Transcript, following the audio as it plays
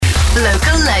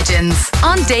Local legends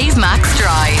on Dave Max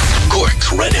Drive.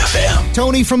 Cork's Red FM.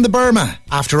 Tony from the Burma.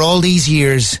 After all these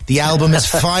years, the album is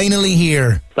finally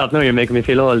here. Stop now, you're making me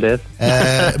feel old, Dave.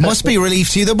 Must be a relief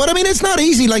to you though. But I mean, it's not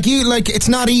easy. It's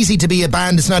not easy to be a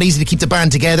band. It's not easy to keep the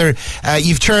band together.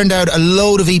 You've churned out a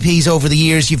load of EPs over the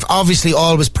years. You've probably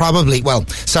always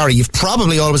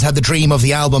had the dream of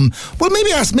the album. Well,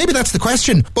 maybe that's the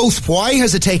question. Both why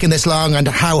has it taken this long, and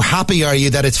how happy are you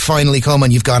that it's finally come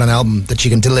and you've got an album that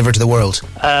you can deliver to the world?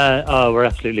 We're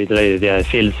absolutely delighted. Yeah, it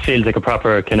feels like a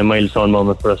proper kind of milestone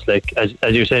moment for us. Like as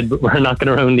you said, we're knocking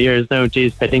around the years now.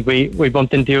 Geez, I think we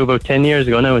bumped into you about 10 years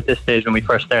ago now at this stage when we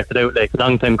first started out. Like,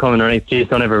 long time coming, right? Geez,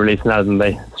 don't ever release an album,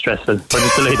 by stressful. We're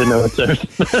just delighted now it's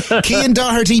out. Cian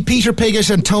Doherty, Peter Piggott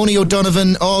and Tony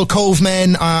O'Donovan, all Cobh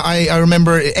men. I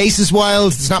remember Aces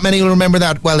Wild. There's not many who'll remember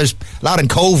that. Well, there's a lot in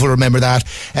Cobh will remember that.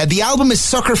 The album is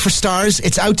Sucker for Stars.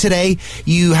 It's out today.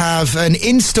 You have an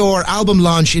in-store album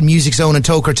launch in Music Zone and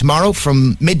Toker tomorrow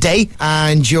from midday,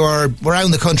 and you're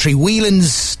around the country.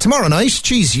 Whelan's tomorrow night.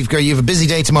 Jeez, you have a busy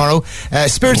day tomorrow.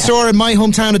 Spirit Store in my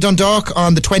hometown of Dundalk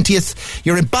on the 20th.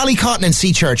 You're in Ballycotton and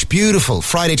Seachurch. Beautiful.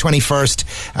 Friday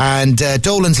 21st. And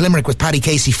Dolan's Limerick with Paddy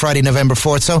Casey Friday November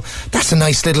 4th. So that's a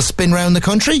nice little spin round the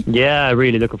country. Yeah,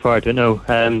 really looking forward to it now.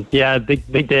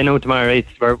 Big day now tomorrow, right?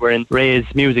 We're in Ray's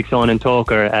Music Zone in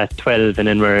Toker at 12, and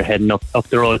then we're heading up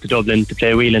the road to Dublin to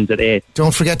play Whelan's at 8.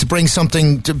 Don't forget to bring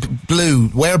something blue.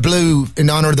 Wear blue in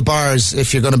honour of the bars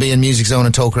if you're going to be in Music Zone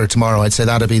in Toker tomorrow. I'd say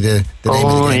that'd be the name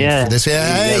of the game for this.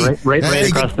 Right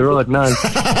across the road, man.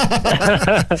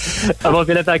 I won't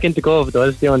be let back into Cobh though,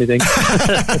 that's the only thing.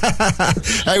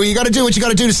 Well, you got to do what you got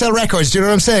to do to sell records. Do you know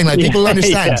what I'm saying? Like, people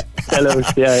understand.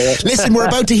 Yeah. Listen, we're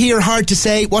about to hear Hard to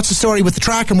Say. What's the story with the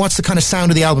track, and what's the kind of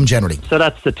sound of the album generally? So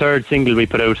that's the third single we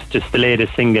put out, just the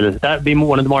latest single. That'd be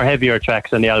one of the more heavier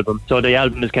tracks on the album. So the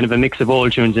album is kind of a mix of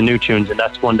old tunes and new tunes, and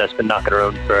that's one that's been knocking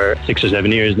around for 6 or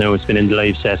 7 years now. It's been in the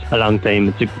live set a long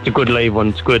time. It's a good live one.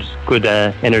 It's good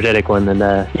energetic one, and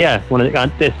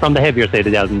it's from the heavier side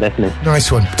of the album, definitely.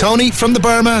 Nice one. Tony from the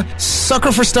Burma,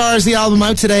 Sucker for Stars, the album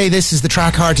out today. This is the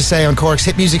track Hard to Say on Cork's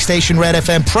hit music station Red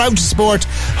FM, proud to support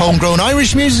homegrown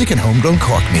Irish music and homegrown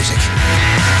Cork music.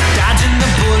 Dodging the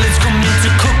bullets coming to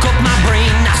cook up my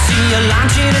brain. I see you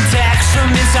launching attacks from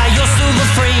inside your silver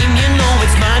frame. You know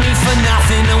it's money for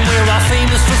nothing, and we're all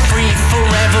famous for free.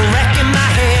 Forever wrecking my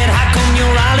head. How come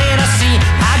you're all that I see?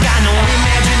 I got no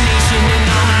imagination and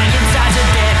all my insides are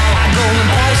dead. I go and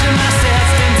poison myself,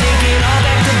 then take it all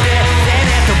back to bed. Then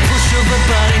at the push of a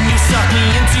button, you suck me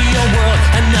into your world.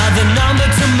 Another number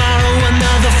tomorrow,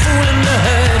 another fool in the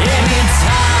herd. And it's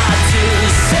hard to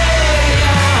say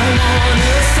I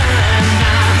wanna find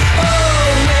my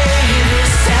own way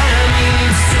this time.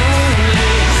 It's too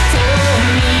late for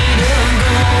me.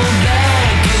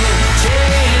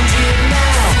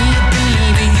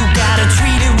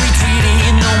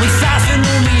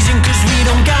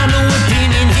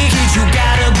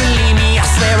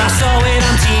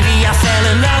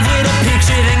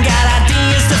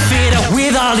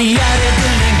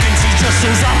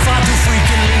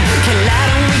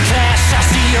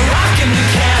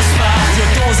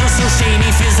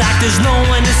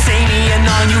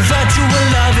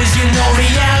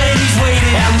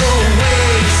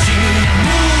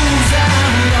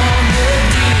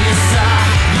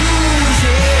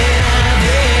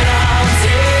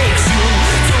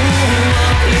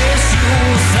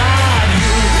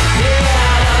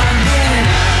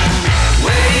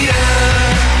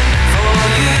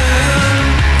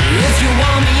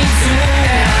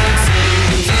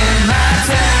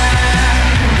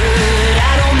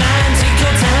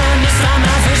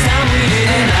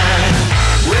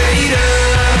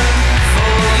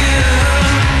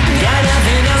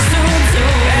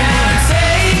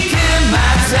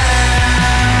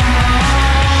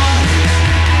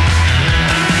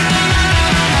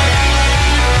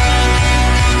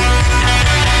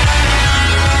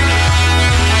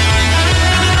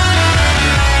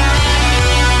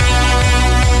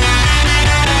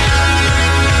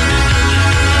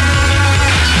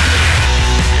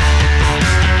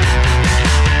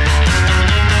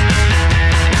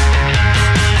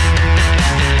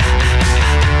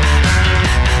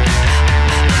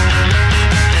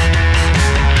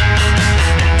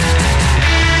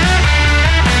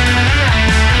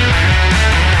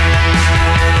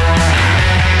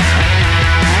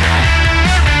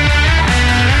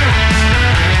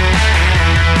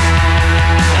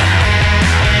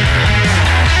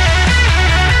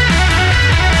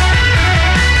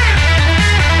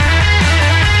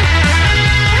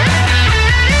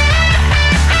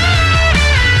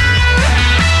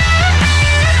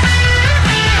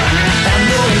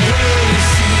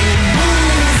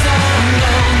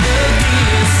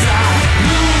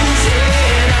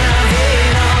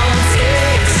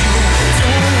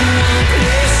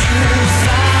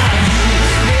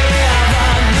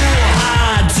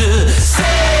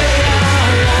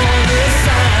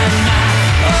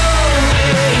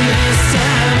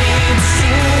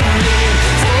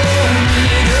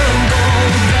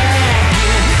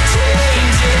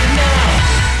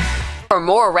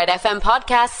 more Red FM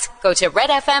podcasts, go to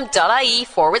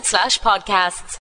redfm.ie/podcasts.